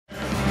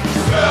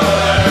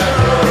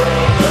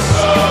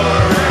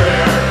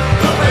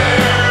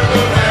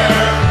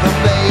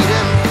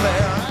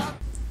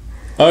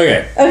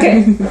Okay.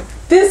 Okay.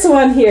 This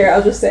one here,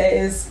 I'll just say,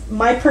 is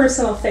my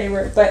personal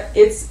favorite, but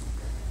it's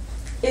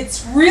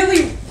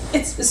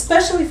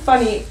especially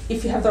funny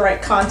if you have the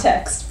right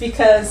context,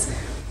 because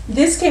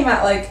this came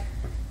out like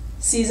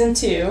season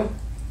 2,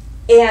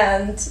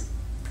 and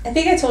I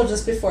think I told you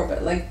this before,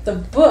 but like the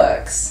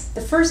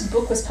first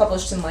book was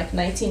published in like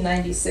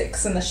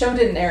 1996, and the show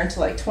didn't air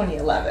until like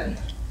 2011,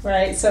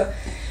 right? So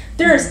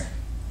it was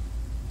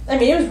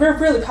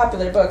really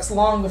popular books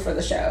long before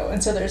the show,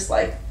 and so there's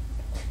like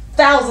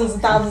thousands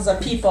and thousands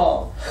of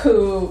people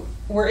who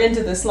were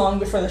into this long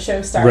before the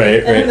show started.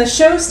 Right. When the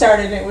show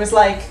started, it was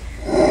like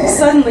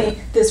suddenly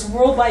this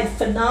worldwide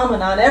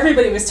phenomenon.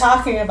 Everybody was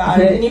talking about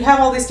it, and you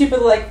have all these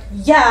people like,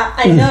 yeah,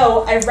 I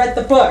know, I read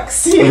the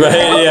books. You know?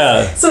 Right,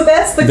 yeah. So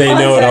that's the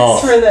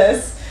context for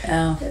this.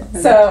 Oh.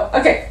 So,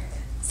 okay.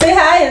 Say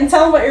hi and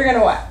tell them what you're going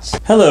to watch.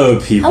 Hello,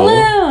 people.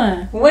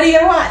 Hello. What are you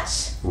going to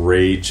watch?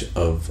 Rage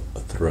of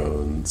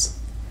Thrones.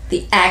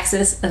 The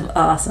Axis of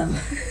Awesome.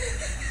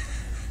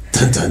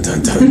 Dun dun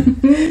dun dun.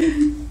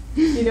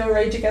 You know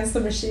Rage Against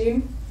the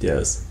Machine?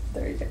 Yes.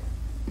 There you go.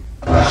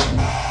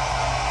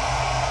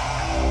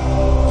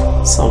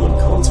 Saw him in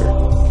concert.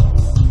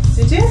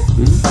 Did you?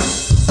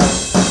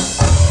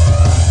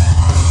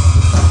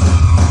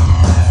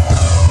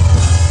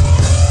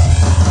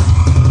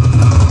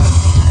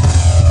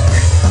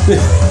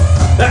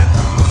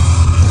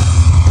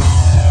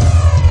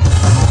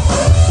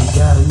 You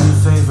got a new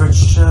favorite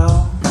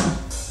show?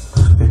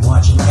 Been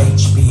watching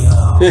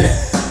HBO.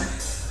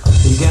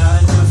 You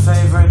got a new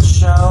favorite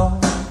show?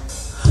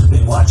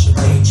 Been watching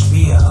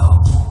HBO.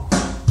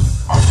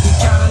 You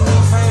got a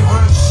new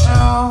favorite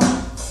show?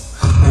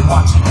 Been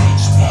watching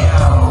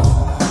HBO.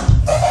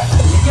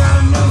 You got a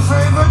new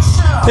favorite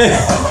show?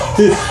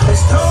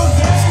 It's called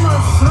Game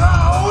of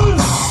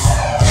Thrones.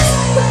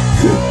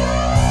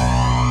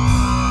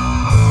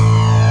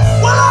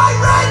 Well, I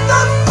read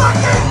the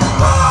fucking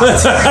book.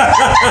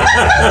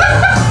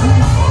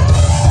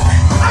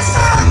 I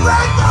said I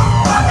read the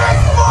fucking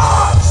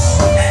books.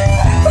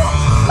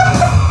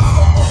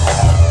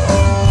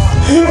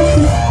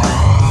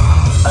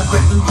 I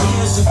read them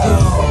years ago.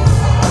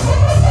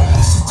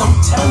 So don't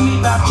tell me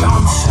about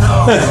Jon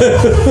Snow.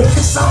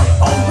 Cause I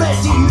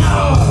already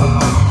know.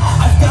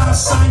 I've got a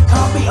signed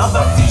copy of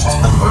A Feast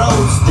for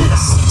Crows. Then a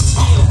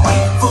 6-year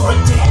wait for a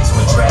dance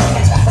with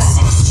dragons. A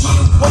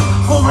 6-year wait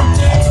for a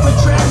dance with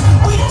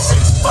dragons. Waited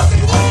 6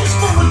 fucking years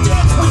for a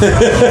dance with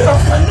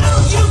dragons. And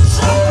now you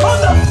jump on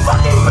the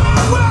fucking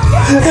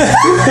bandwagon.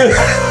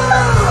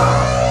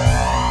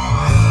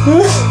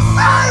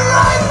 I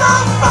read the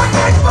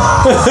fucking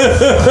book.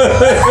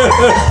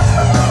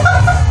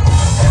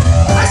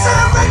 I said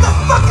I read the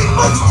fucking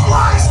books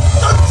twice.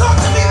 Don't talk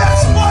to me about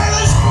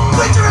spoilers.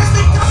 Winter has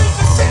been coming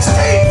for 16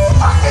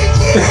 fucking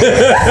years.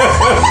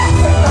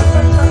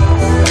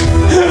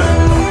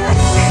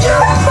 You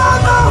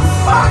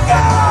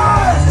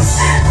motherfuckers!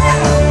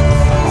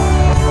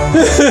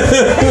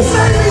 His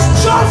name is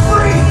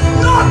Joffrey,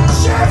 not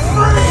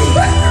Jeffrey.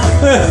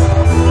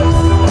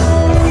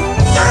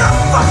 Get a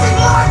fucking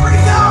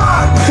library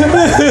guard.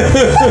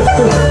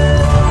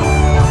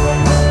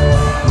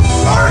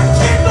 Or a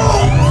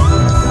Kindle.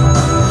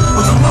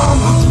 What's wrong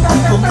with you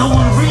people? No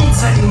one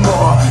reads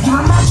anymore. Your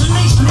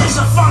imagination is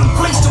a fun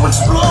place to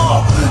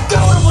explore. Go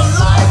to a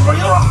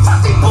library or a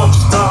fucking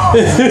bookstore.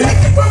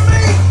 Take it from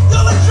me,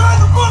 you'll enjoy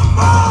the book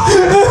more.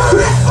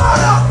 Harry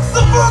Potter,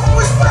 the book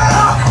was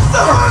better. The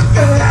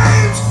Hunger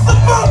Games, the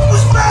book was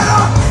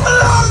better. A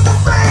lot of the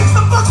things,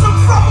 the books were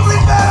probably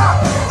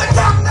better. The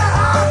Cat in the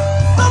Hat,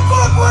 the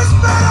book was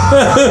better.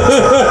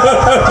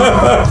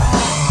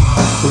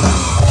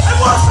 And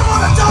whilst I'm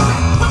on the topic,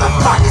 what the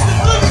fuck is this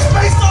movie's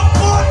based on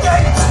board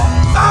games?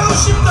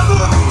 Battleship the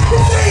movie,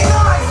 D9,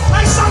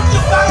 I sunk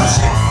your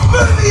battleship,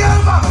 movie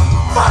over,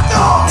 fuck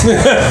off!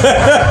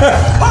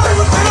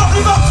 Hollywood cannot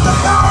live up to the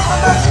power of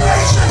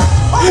imagination!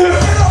 Hollywood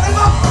cannot live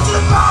up to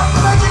the power of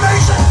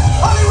imagination!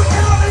 Hollywood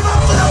cannot live up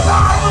to the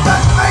power of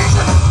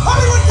imagination!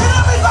 Hollywood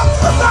cannot live up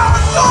to the power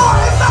of your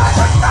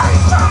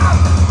imagination!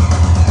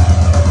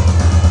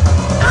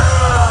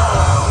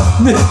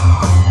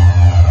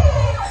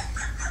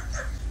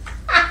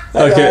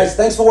 Hey Okay. guys,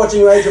 thanks for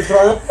watching Rage of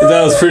Thrones.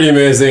 That was pretty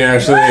amazing,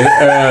 actually.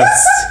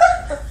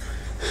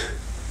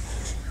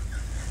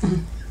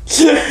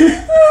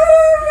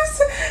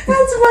 That's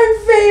my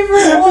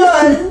favorite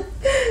one.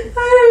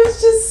 It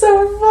was just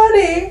so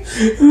funny.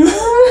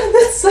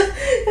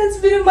 That's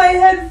been in my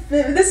head.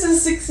 This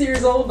is 6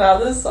 years old now,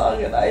 this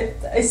song, and I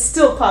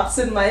still pops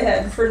in my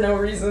head for no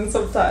reason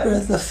sometimes.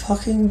 Read the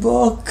fucking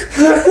book.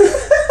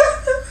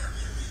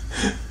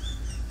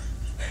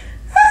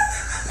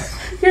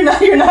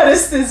 You're not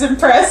as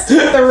impressed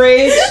with the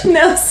rage.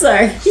 No,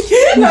 sorry.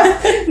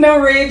 No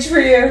rage for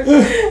you.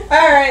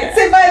 Alright,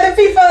 say bye to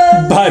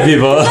people. Bye,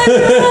 people.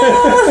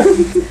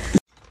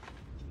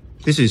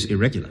 This is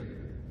irregular.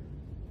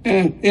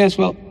 Yes,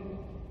 well,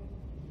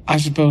 I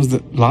suppose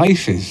that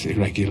life is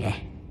irregular.